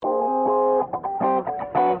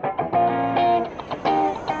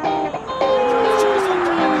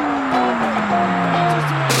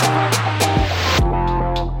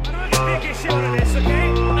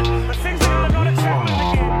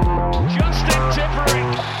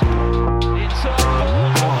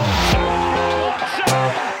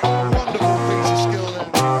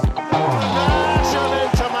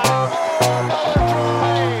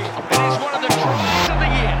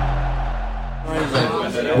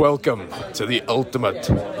Welcome to the ultimate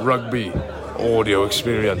rugby audio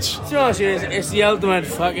experience. Seriously, it's the ultimate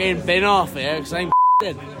fucking bin off here, because I'm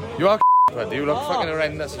You are but you look fucking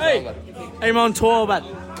horrendous. Hey, I'm on tour, but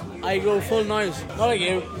I go full noise. Not like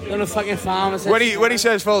you, you're on a fucking farm. When he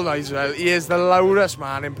says full noise, well, he is the loudest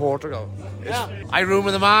man in Portugal. Yeah. I room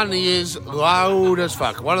with a man, he is loud as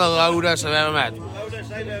fuck. One of the loudest I've ever met.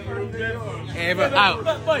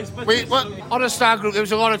 On a stag group, there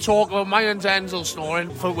was a lot of talk about mine and Denzel snoring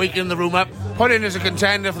for waking the room up. Put in as a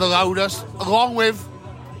contender for the loudest, along with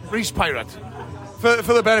Reese Pirate. For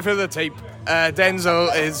the benefit of the tape,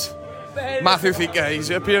 Denzel is Matthew Thika. He's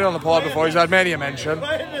appeared on the pod before. He's had many a mention.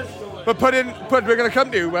 But we're going to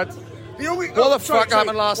come to you. But what the fuck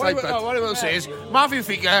happened last night? What I will say is, Matthew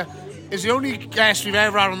Thika is the only guest we've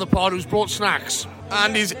ever had on the pod who's brought snacks.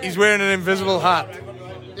 And he's wearing an invisible hat.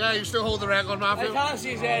 Yeah, you still hold the record, Matthew? I can't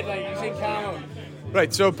see his head, like, he's in camo.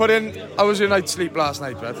 Right, so how was your night's sleep last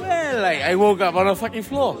night, Brett? Well, like, I woke up on a fucking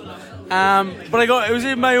floor. But it was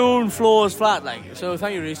in my own floor's flat, like, so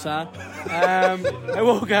thank you, Reese. I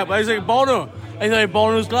woke up, I was like, Bono. I thought I had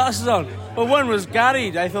Bono's glasses on. But one was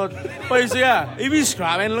garried. I thought, but he's like, yeah, he'd been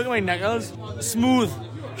scrapping, look at my knuckles. Smooth.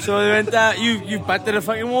 So they went, you've battered a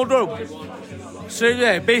fucking wardrobe. So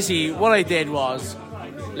yeah, basically, what I did was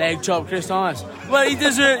leg chop Chris Thomas. Well, he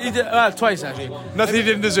deserved, twice actually. Nothing he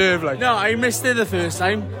didn't deserve, like. No, I missed it the first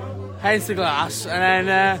time, hence the glass, and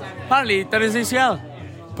then apparently done his ACL.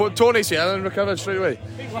 Put Tony ACL and recovered straight away.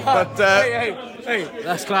 But Hey,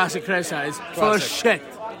 that's classic Chris, that is. Full of shit.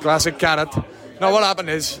 Classic carrot. Now what happened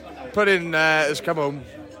is, has come home.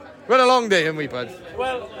 We had a long day, haven't we, bud?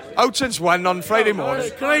 Well, out since 1 on Friday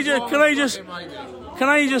morning. Can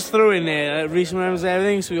I just throw in there Reese remembers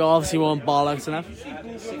everything, so we obviously won't bollocks enough.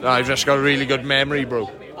 No, I've just got a really good memory, bro.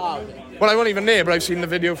 Oh, okay. Well, I wasn't even there, but I've seen the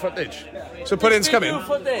video footage. So put in's coming.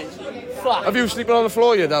 Fuck. Have you sleeping on the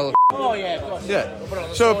floor, you devil? Oh yeah, of course. Yeah.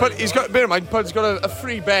 So bear in mind, Pud's got a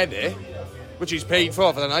free bed there, which he's paid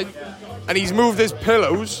for the night, and he's moved his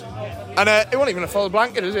pillows, and it wasn't even a full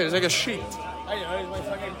blanket, is it? It's like a sheet. I know, it's my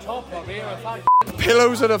fucking top probably.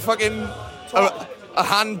 Pillows and a fucking a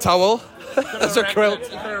hand towel. That's a quilt.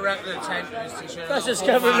 That's just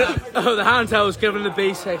covering the hand towel's covering the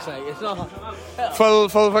basics, like it's not full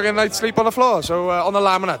fucking night sleep on the floor, so on the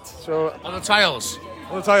laminate, so on the tiles.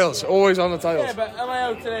 On the tiles, always on the tiles. Yeah, but am I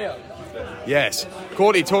out today? Yes.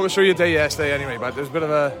 Courtney, talk us through your day yesterday anyway, but there's a bit of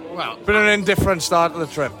an indifferent start to the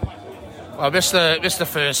trip. Well, I missed the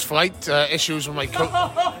first flight, issues with my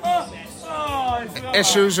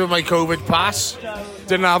COVID pass.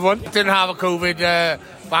 Didn't have one? Didn't have a COVID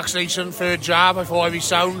vaccination for a jab. I thought I'd be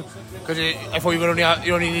sound, because I thought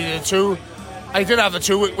you only needed 2. I did have the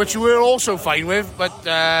 2, which we were also fine with, but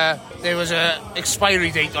there was an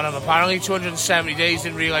expiry date on them apparently, 270 days,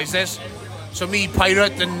 didn't realise this. So me,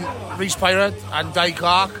 Pirate, and Reese Pirate, and Di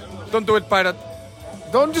Clark. Don't do it, Pirate.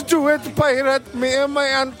 Don't do it, Pirate. Me and my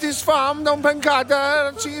auntie's farm down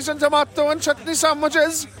Pencada, cheese and tomato and chutney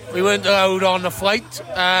sandwiches. We weren't allowed on the flight,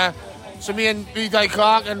 so me and Di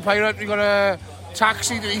Clark and Pirate, we got a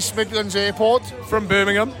taxi to East Midlands Airport. From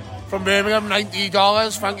Birmingham,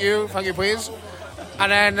 $90, thank you please.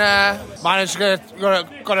 And then managed to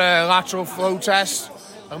got a lateral flow test.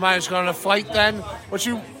 I managed to go on a flight then, which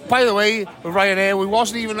by the way, with Ryanair, we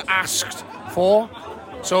wasn't even asked for.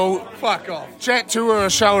 So fuck off. Jet2 are a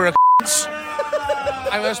shower of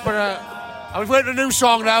I must put I'm playing a new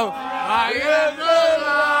song now. I am the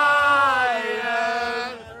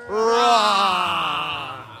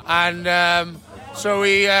lion. And so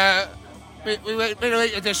we made a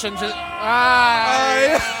late addition to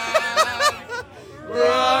I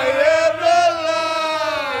am the lion.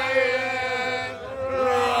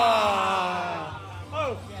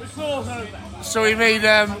 So we made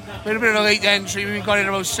a bit of a late entry. We got in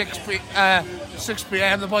about 6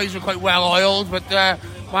 p.m. The boys were quite well oiled, but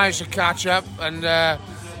managed to catch up and had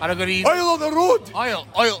a good evening. Oil on the road. Oil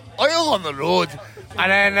on the road. And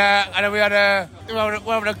then we had we're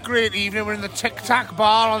having a great evening. We're in the Tic Tac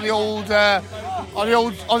bar on the old town in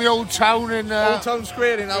Old Town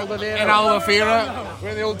Square in Albufeira. We're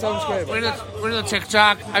in the Old Town Square. We're in the Tic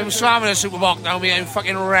Tac. I'm slamming a Superboc now, mate. I'm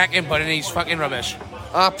fucking wrecking, but he's fucking rubbish.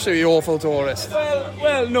 Absolutely awful tourist.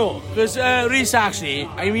 Well, no, because Reese actually,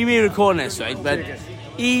 I mean, we're recording this, right? But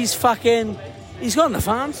he's got on the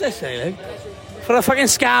farm this like, for a fucking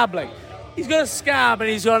scab, like. He's got a scab and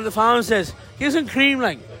he's got on the farm says, here's some cream,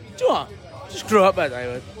 like. Do you know what? Just grew up at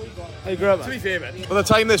it, I grew up. To be fair, man. By the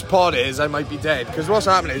time this pod is, I might be dead, because what's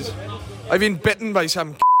happening is, I've been bitten by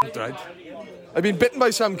some right? I've been bitten by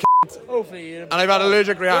some Hopefully, and I've had an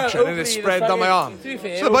allergic reaction, and it's spread down my arm. To be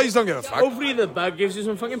fair, So the boys don't give a fuck. Hopefully, the bug gives you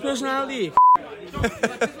some fucking personality.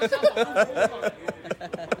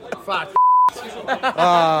 Fuck.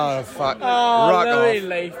 Ah, fuck. Oh, Rock no off. in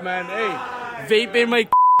life, man. Hey, vaping my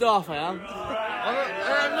off, I am.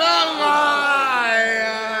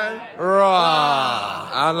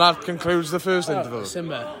 Rah. And that concludes the first interval.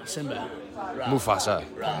 Simba. Mufasa.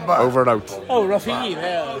 Over and out. Oh, Rafiki,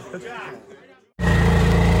 there.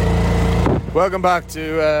 Welcome back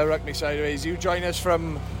to Rugby Sideways. You join us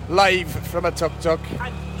live from a tuk-tuk.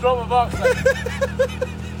 Drop a box.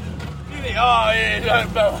 Oh, yeah,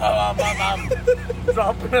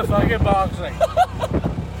 dropping a fucking box, like.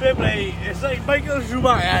 Simply, it's like Michael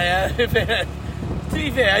Schumacher, yeah. To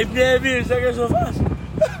be fair, I've never been a second so fast.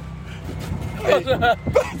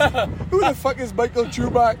 Who the fuck is Michael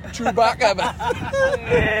Chewbacca, man?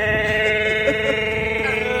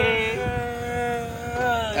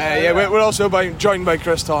 Yeah, we're also joined by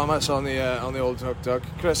Chris Thomas on the old tuk-tuk.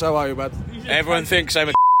 Chris, how are you, bud? Everyone thinks I'm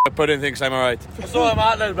a Puddin thinks I'm alright. That's all I'm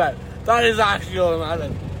at, man. That is actually all I'm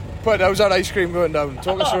at. But how's that ice cream going down?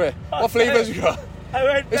 Talk us through it. What flavours you got?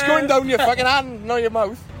 It's going down your fucking hand, not your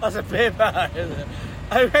mouth. That's a paper, isn't it?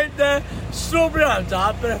 I went strawberry on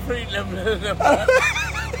top and a fruit lemon.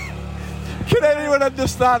 Can anyone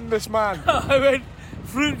understand this man? I went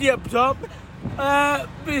fruity up top,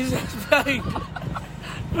 business behind,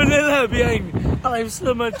 vanilla behind, and I've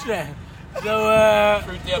so much there. So,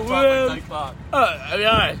 Fruity up top, like that. I'll be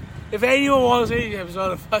honest, if anyone wants any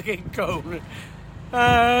episode of fucking Cone,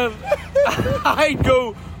 I'd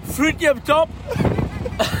go fruity up top,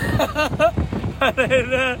 and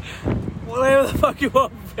then whatever the fuck you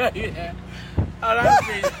want behind there. And that's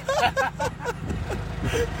me.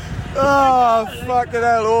 Oh, fucking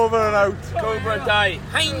hell, over and out. Cobra die.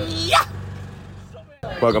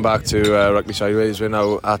 Welcome back to Rugby Sideways. We're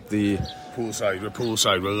now at the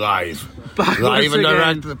Poolside, we're live. Back Live once and again.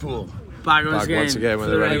 direct to the pool. Back Back once again with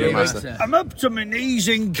the Renegade Master. I'm up to my knees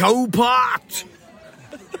in co-part.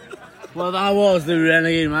 Well, that was the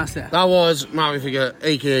Renegade Master. That was Matty Figure,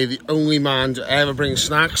 aka the only man to ever bring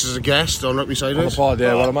snacks as a guest on Rugby Sideways. Pod,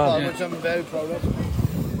 yeah, what a man. Which I'm very proud of.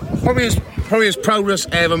 Probably his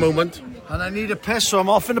proudest ever moment. And I need a piss, so I'm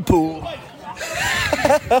off in the pool.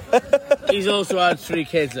 He's also had 3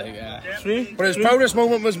 kids, like three. But his proudest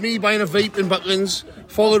moment was me buying a vape in Butlins,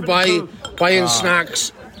 followed by buying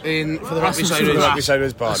snacks for the Rugby Sideways. Rugby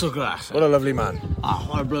Sideways pod. That's so grass. What a lovely man.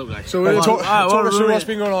 What a bloke, like. So talk us through what's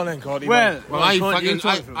been going on then, Cody. Well, I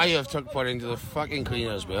have took part into the fucking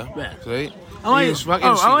cleaners, bro. Yeah. See? Am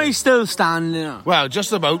I still standing up? Well,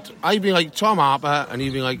 just about. I've been like Tom Harper and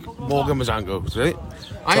you've been like Morgan Mazzango, see?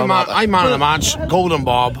 I'm man of the match, Golden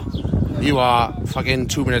Bob. You are fucking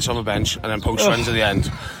 2 minutes on the bench and then post runs at the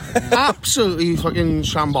end. Absolutely fucking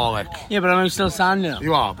shambolic. Yeah, but I'm still standing up.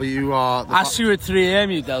 You are, but you are... I see you at 3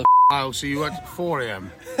 a.m, you del. I'll see you at 4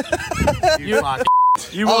 a.m. You fuck.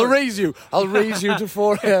 I'll raise you to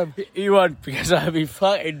 4 a.m. You won't, because I'll be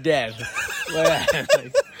fucking dead.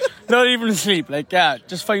 Not even asleep, like,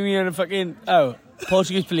 just find me in a fucking,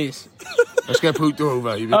 Portuguese police. Let's get pooped over.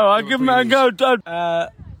 I'll give him a go,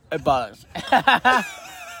 a balance.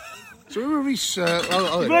 So we were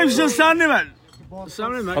But I'm still standing, man.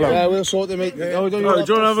 Standing, man. Yeah, we'll sort them out. Do you want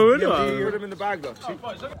to have a window? Put him in the bag, though.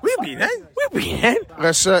 We've been in.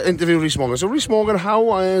 Let's interview Rhys Morgan. So Rhys Morgan,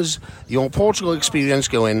 how is your Portugal experience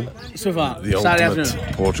going? So far. The Saturday ultimate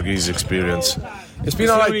afternoon. Portuguese experience. It's been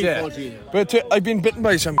alright there. But I've been bitten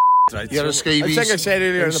by some right? You had a scabies I think I said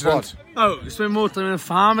earlier incident. in the pod. Oh, spend more time in a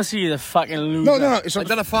pharmacy, the fucking loser. No, it's I not.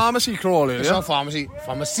 done a pharmacy crawl earlier. It's not pharmacy.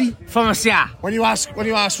 Pharmacy. Pharmacy. When you ask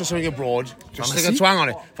for something abroad, just stick a twang on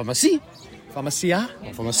it. Pharmacy. Pharmacia?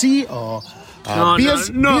 Or pharmacy or No, beers.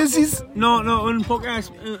 no. Beers. No, un poco. Yeah,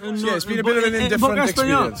 it's been a bit of an indifferent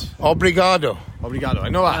experience. Obrigado. Obrigado, I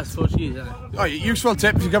know that. That's Portuguese, isn't it? Oh, useful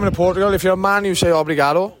tip, if you're coming to Portugal, if you're a man, you say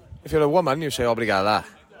obrigado. If you're a woman, you say obrigada.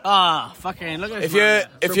 Fucking look at If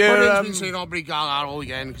this. you're been saying obrigado all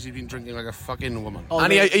weekend because you've been drinking like a fucking woman.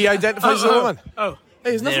 and he identifies as a woman. Oh. Hey,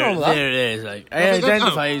 there's nothing wrong with that. There it is, like. I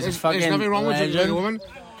identify as fucking There's nothing wrong with drinking like a legend. woman.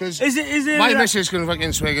 Because Is it my missus can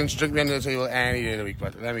fucking swig and drink me under the table any day of the week,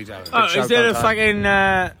 but let me tell you. Oh, is there a fucking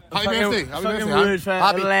Happy birthday, happy fucking birthday, word for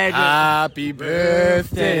Happy- legend? Happy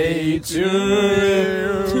birthday to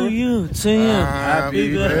you. To you.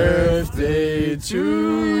 Happy birthday to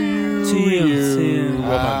you. To you.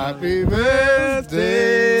 Happy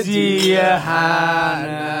birthday, Dear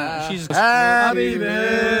Hannah. She's Happy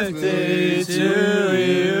birthday to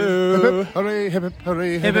you. Hooray, hip hip,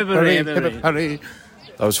 hooray, Hip, hip, hooray, hip, hip, hooray.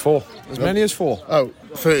 That was 4. As many as 4. Oh,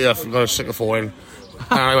 30th, I've got to stick a 4 in.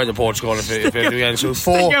 And I went to Portugal if it again. So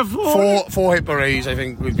four hit berets, I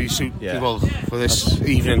think, would be suitable for this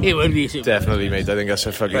evening. It would be super. Definitely, mate. I think that's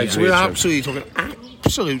a fucking. Right, so we're absolutely talking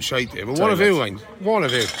absolute shite here. But what a view, Wayne. What a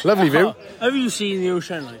view. Lovely view. Have you seen the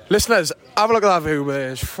ocean? Like? Listeners, have a look at that view,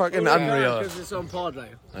 mate. It's fucking unreal. Because it's on pod,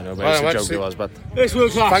 like. I know, but it's a joke it was, but. It's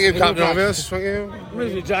world class. Thank you, Captain Obvious. Thank you.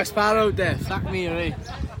 Maybe Jack Sparrow out there. Fuck me, right?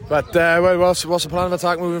 But what's the plan of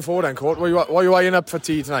attack moving forward then, Court? What are you eyeing up for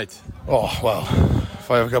tea tonight? Oh, well,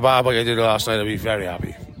 if I have a kebab like I did last night, I'd be very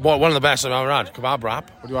happy. One of the best I've ever had. Kebab wrap.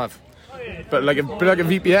 What do you have? But like a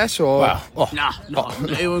VPS or? Well, Nah,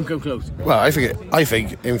 it won't come close. Well, I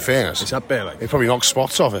think, in fairness, It's up there, like. it probably knocks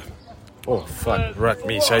spots off it. Oh, fuck, wreck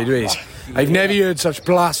me sideways. I've never heard such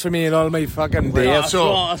blasphemy in all my fucking days.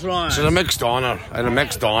 That's right. So the mixed doner, and a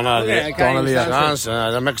mixed doner,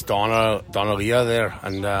 the mixed doner there,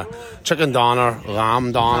 and chicken doner,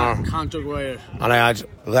 lamb doner, Can't talk about it. and I had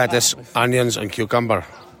lettuce, onions, and cucumber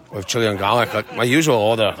with chili and garlic, like my usual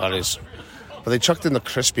order, that is. But they chucked in the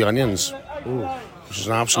crispy onions, which is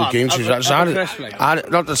an absolute game changer.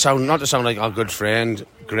 Not to sound like our good friend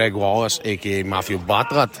Greg Wallace, aka Matthew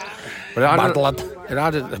Bartlett, but it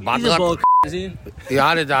added he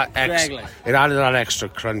added that extra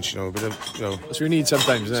crunch, a bit of, That's what we need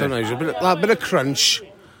sometimes, isn't it? sometimes a bit of crunch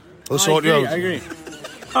will sort you out. I agree.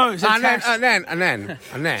 Oh, it's a test. And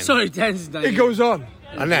then Sorry, tense. It goes on.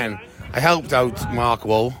 and then I helped out Mark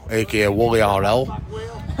Wool, aka Wooly RL.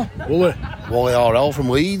 Wooly RL from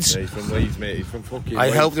Leeds. Yeah, he's from Leeds, mate. He's from fucking I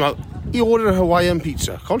helped him out. He ordered a Hawaiian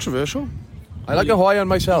pizza. Controversial. I like a Hawaiian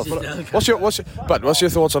myself. What's your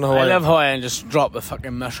thoughts on a I Hawaiian? love Hawaiian. Just drop the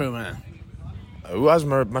fucking mushroom in it. Who has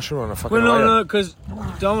mushroom on a fucking Well, Hawaiian? no, because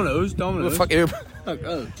Domino's. Fuck you. Look,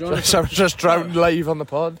 do you want Someone's just drowned live on the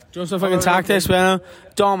pod. some fucking tactics, man?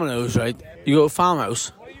 Domino's, right? You go to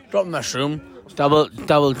farmhouse, drop mushroom,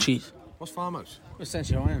 double cheese. What's farmhouse?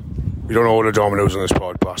 Essentially Hawaiian. We don't order Domino's on this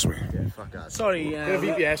pod, pass me. Sorry, Get a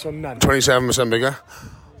VPS or none. 27% bigger.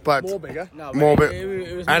 But More bigger. no, more but bit.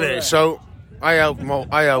 it was Anyway, more, so I helped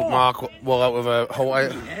Mark well out with a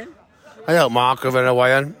Hawaiian. I helped Mark with a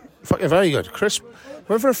Hawaiian. Fucking very good. Crisp.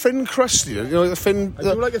 Went for a thin crusty, like the thin. I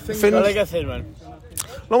do like a thin I like a thin one.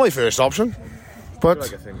 Not my first option, but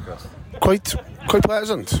Like a thin crust. quite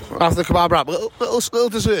pleasant. After the kebab wrap, little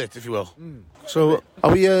dessert, if you will. So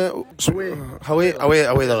are we? How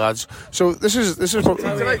are the lads? So this is probably.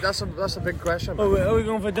 Tonight, that's a big question. Oh, are we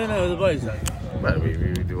going for dinner with the boys? Then? Well, we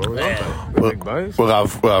do what we want. We're big boys. We'll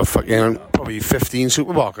have fucking probably 15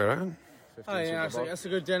 Super Vodka, right? Oh yeah, that's a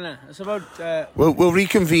good dinner. It's about We'll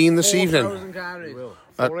reconvene this 4,000 evening calories.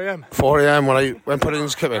 4 a.m. 4 a.m. when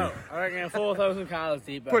Pudding's kipping. I reckon 4,000 calories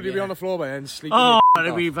deep. But you'll be on the floor by then, sleeping. Oh,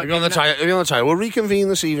 it'll be If you're on the tire, we'll reconvene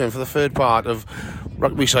this evening for the third part of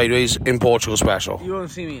Rugby Sideways in Portugal special. You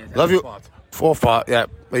won't see me yet. Love you. Fourth part, yeah,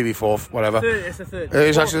 maybe fourth, whatever. It's the third.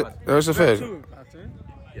 It's actually, it was the third.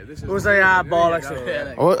 It was like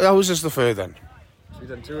bollocks. Oh, how was this the third then? We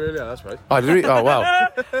done too earlier, that's right. Oh, did we? Oh, wow.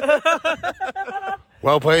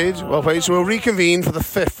 Well played. So we'll reconvene for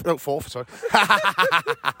the fourth, sorry.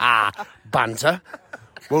 Banter.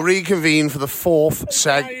 We'll reconvene for the fourth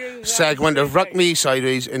segment of Rugby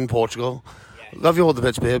Sideways in Portugal. Love you all the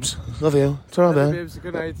bits, babes. Love you. Ta-ra, babe. Babes,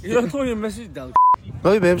 good night. You don't call your missus Del.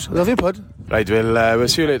 Love you, babes. Love you, bud. Right, we'll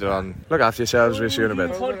see you later on. Look after yourselves, we'll see you in a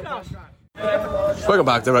bit. Welcome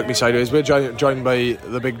back to Rugby Sideways. We're joined by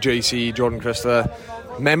the big JC, Jordan Christopher,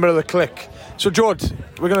 member of the Click. So, Jord,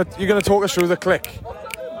 you're gonna talk us through the Click.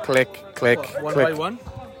 Click. One by one.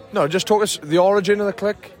 No, just talk us the origin of the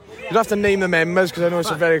Click. You don't have to name the members because I know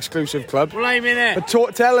it's a very exclusive club. Well, I'm in it. But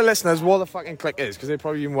tell the listeners what the fucking Click is because they've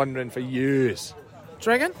probably been wondering for years. Do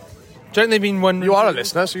you reckon? Do you reckon they've been wondering? You are a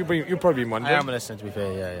listener, so you've probably been I wondering. am a listener, to be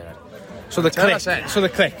fair, yeah. So the Tell Click. us it. So the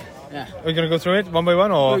Click. Yeah. Are we going to go through it one by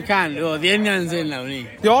one, or We can. Oh, the Indian's in now, isn't he?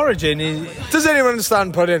 the origin is? Does anyone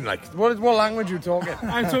understand pudding? Like, what language are you talking?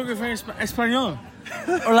 I'm talking for Espanol.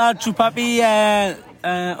 Hola, chupapi.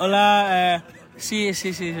 Hola. Sí.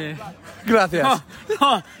 Gracias.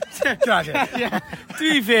 Oh, yeah. To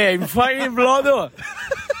be fair, I'm fucking blood though.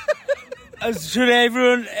 Should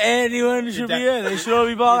anyone should be here? They should all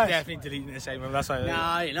be by. Definitely deleting the segment. That's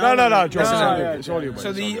why. No, Jordan. It's all you.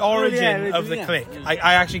 So the origin yeah, of the yeah. Click,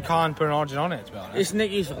 I actually can't put an origin on it, to be honest. It's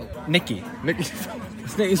Nicky's fault. Nicky.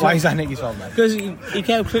 It's Nicky's Why fault. is that Nicky's fault, man? Because he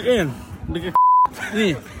kept clicking. Like a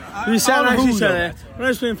yeah. We sat next to each other when I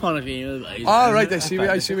was playing Ponify. Oh, right, I see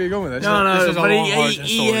where you're going with this. No, This is a but long origin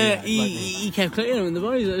story. he kept clicking with the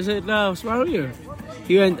boys. I said, no, what's wrong with you?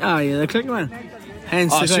 He went, yeah, the click man.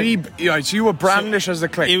 Hence the click. So you were brandished as the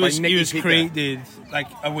click. He by was Nicky Peter. created like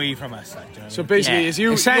away from us. Like, do you know what I So mean? basically, Yeah. it's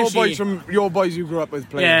your Essentially- boys you grew up with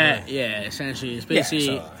playing. Yeah, essentially. It's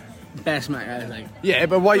basically best mate, I think. Yeah,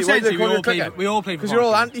 but why do they Essentially, call we you all played- clicker? we all played Because you're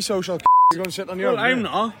all Barclays. antisocial. You're going to sit on your Well, own. I'm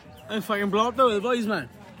not. I'm fucking blocked out with the boys, man.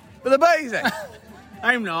 But the boys, eh?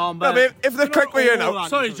 I'm not, No, but... but if the click were here now...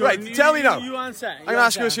 Sorry, Jordan. Right, tell me now. You answer. I'm going to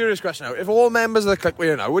ask you a serious question now. If all members of the click were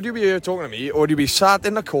here now, would you be here talking to me, or would you be sat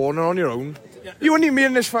in the corner on your own? You wouldn't even be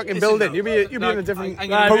in this fucking building. You'd be in a different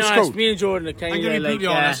I'm I'll be honest, postcode. me and Jordan are kind I'm of gonna be like... brutally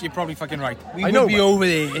honest. You're probably fucking right. We I would know, be but- over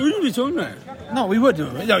there. Who are you talking about? No, we would do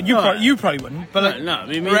it. No, you probably wouldn't. But like, No, I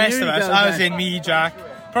mean, the rest you of us, don't I was know. in me, Jack.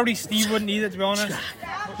 Probably Steve wouldn't either, to be honest.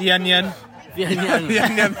 The Onion. So Back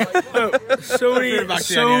many, to so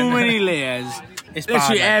the onion. many layers. It's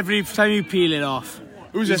Literally bad, man. every time you peel it off.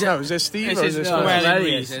 Who's this now? Is this Steve or is this... well, well, it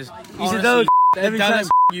he is. is. He's Honestly, a dull the every time.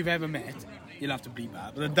 dullest you've ever met. You'll have to bleep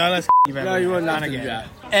that. But the dullest you've ever No, met. you wouldn't have and to do again,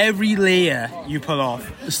 every layer you pull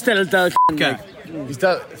off, Still a dull thicker. He's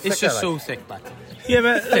thicker, It's just like. so thick, but Yeah,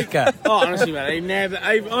 but thicker. oh, honestly, man,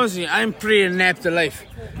 I'm pretty inept at life,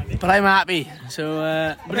 but I'm happy.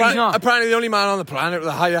 So, but he's not. Apparently the only man on the planet with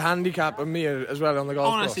a higher handicap than me as well on the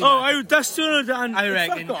golf Honestly, course. That's still done. I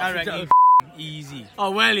reckon he's easy.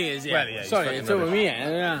 Oh well, he is. Yeah. Well, yeah, he's Sorry, fucking it's over me.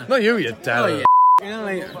 Yeah. Not you, you Oh devil. yeah. You know,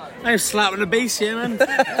 like, I'm slapping the bass here, man.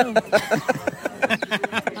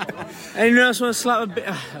 Anyone else want to slap a bit?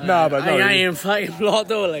 No, but no, I you- am fucking blocked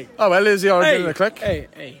though, like. Oh, well, there's the origin of the click.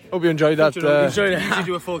 Hey. Hope you enjoyed that. Enjoy We should that.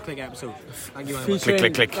 do a full click episode. Thank you very much.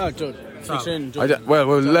 Click, click. Oh, good. Featuring Well,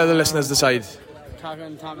 we'll let the listeners decide.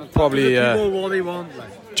 talking. Probably, People what they want,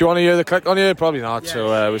 like. do you want to hear the click on here? Probably not,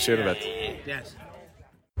 so we'll see you in a bit. Yes.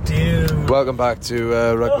 Welcome back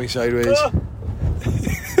to Rugby Sideways.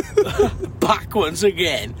 Back once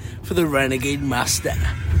again for the Renegade Master.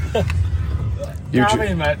 You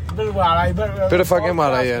mate. Bit bit of fucking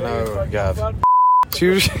matter here now, Gav. So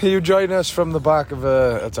you join us from the back of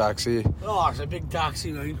a taxi. Oh, it's a big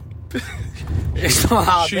taxi, mate. It's not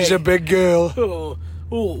that She's big. a big girl.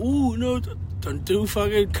 Oh, no, don't do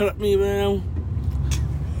fucking cut me, man.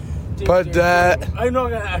 But I'm not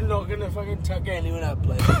gonna fucking tuck anyone up,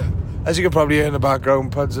 like. as you can probably hear in the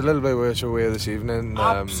background, Pud's a little bit worse away this evening.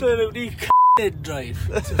 Absolutely drive.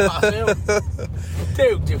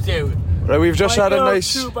 Dude. Right, we've just had a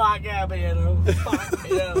nice... Two-back Abbey, you know. Fuck,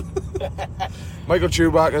 you know. Michael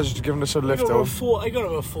Chewbacca has given us a lift home. I got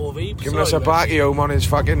him a 4V. Giving us a backy home on his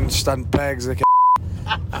fucking stunt pegs. And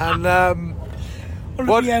On the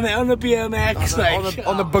what? BMX, like.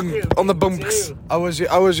 on the bumps. How was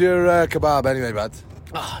your kebab anyway, bud?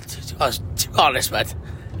 Oh, dude, I was, to be honest, man,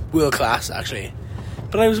 world class actually.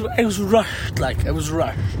 But I was rushed, like I was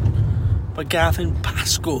rushed by Gavin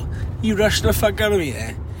Pascoe. He rushed the fuck out of me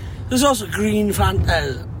there. There's also Green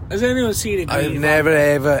Fanta. Has anyone seen it? I've never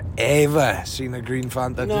ever seen a green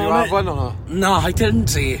Fanta. Did you have mate. one or not? No, I didn't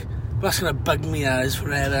see it. That's gonna bug me as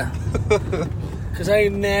forever. Because I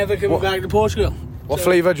ain't never coming back to Portugal. What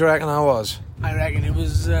flavour do you reckon that was? I reckon it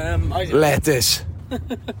was Lettuce.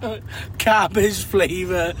 cabbage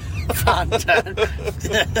flavour Fanta.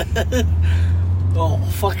 Oh,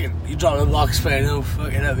 fucking, you dropped the box spare now,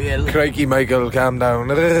 fucking up here. Crikey, Michael, calm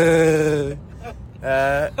down.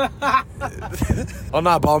 On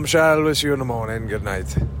that bombshell, we'll see you in the morning. Good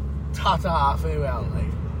night. Ta-ta, farewell,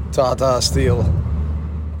 mate. Tata steel.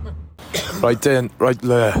 Right there.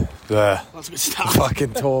 That's a good start.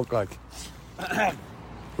 Fucking talk like.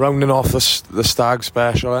 Rounding off the stag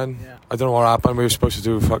special then. Yeah. I don't know what happened. We were supposed to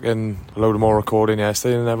do fucking a load of more recording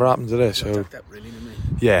yesterday and it never happened today. So Tucked up really, didn't we?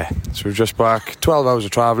 yeah, so we're just back. 12 hours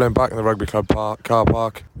of travelling, back in the rugby club car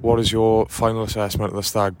park. What is your final assessment of the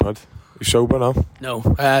stag, bud? You sober now? No,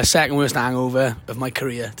 second worst hangover of my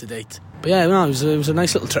career to date. But yeah, no, it was a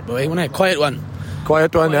nice little trip away, wasn't it? Quiet one.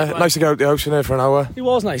 Quiet one, yeah. Quiet one. Nice to get out the house in there for an hour. It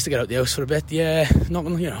was nice to get out the house for a bit, yeah. Not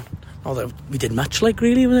that we did much, like,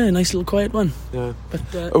 really, was it? A nice little quiet one. Yeah.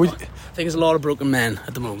 But We- I think there's a lot of broken men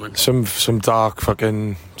at the moment. Some dark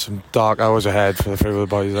hours ahead for the three of the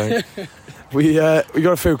boys, I think. We got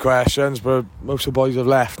a few questions, but most of the boys have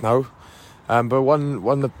left now. But one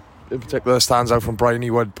that in particular stands out from Bryony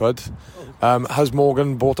Woodpud. Has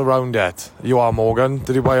Morgan bought a round yet? You are Morgan.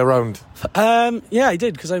 Did you buy a round? Yeah, I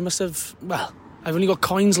did, because I must have, well, I've only got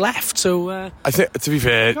coins left, so... I think, to be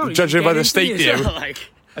fair, judging by the state you, like,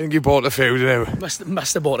 I think you bought a few, didn't you?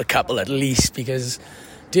 must have bought a couple at least, because,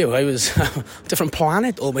 dude, I was different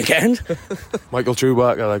planet all weekend. Michael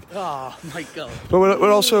Chewbacca, like. Oh, my God. But we're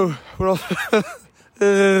also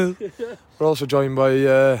joined by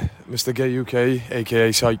Mr. Gay UK,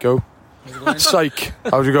 aka Psycho. Psych.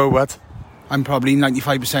 How'd you go, bud? I'm probably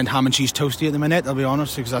 95% ham and cheese toasty at the minute, I'll be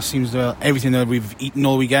honest, because that seems to everything that we've eaten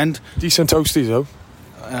all weekend. Decent toasties, though.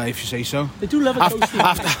 If you say so. They do love a toasty.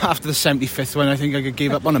 After the 75th one, I think I could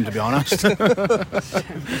give up on them, to be honest.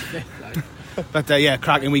 But yeah,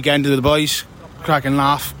 cracking weekend with the boys, cracking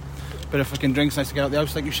laugh, bit of fucking drinks, nice to get out the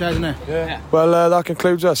house, like you said, isn't it? Yeah. Well, that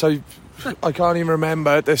concludes us. I can't even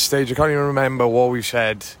remember at this stage. I can't even remember what we've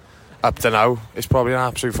said up to now. It's probably an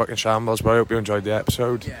absolute fucking shambles, but I hope you enjoyed the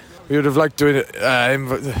episode. Yeah. We would have liked to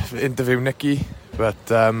interview Nicky, but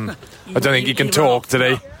I don't think he can talk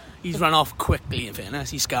today. He's run off quickly, in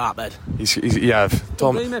fairness. He's scarpered. He's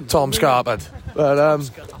Tom Scarpered.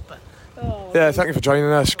 But yeah, thank you for joining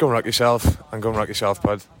us. Go and rock yourself,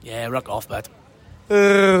 bud. Yeah, rock off, bud.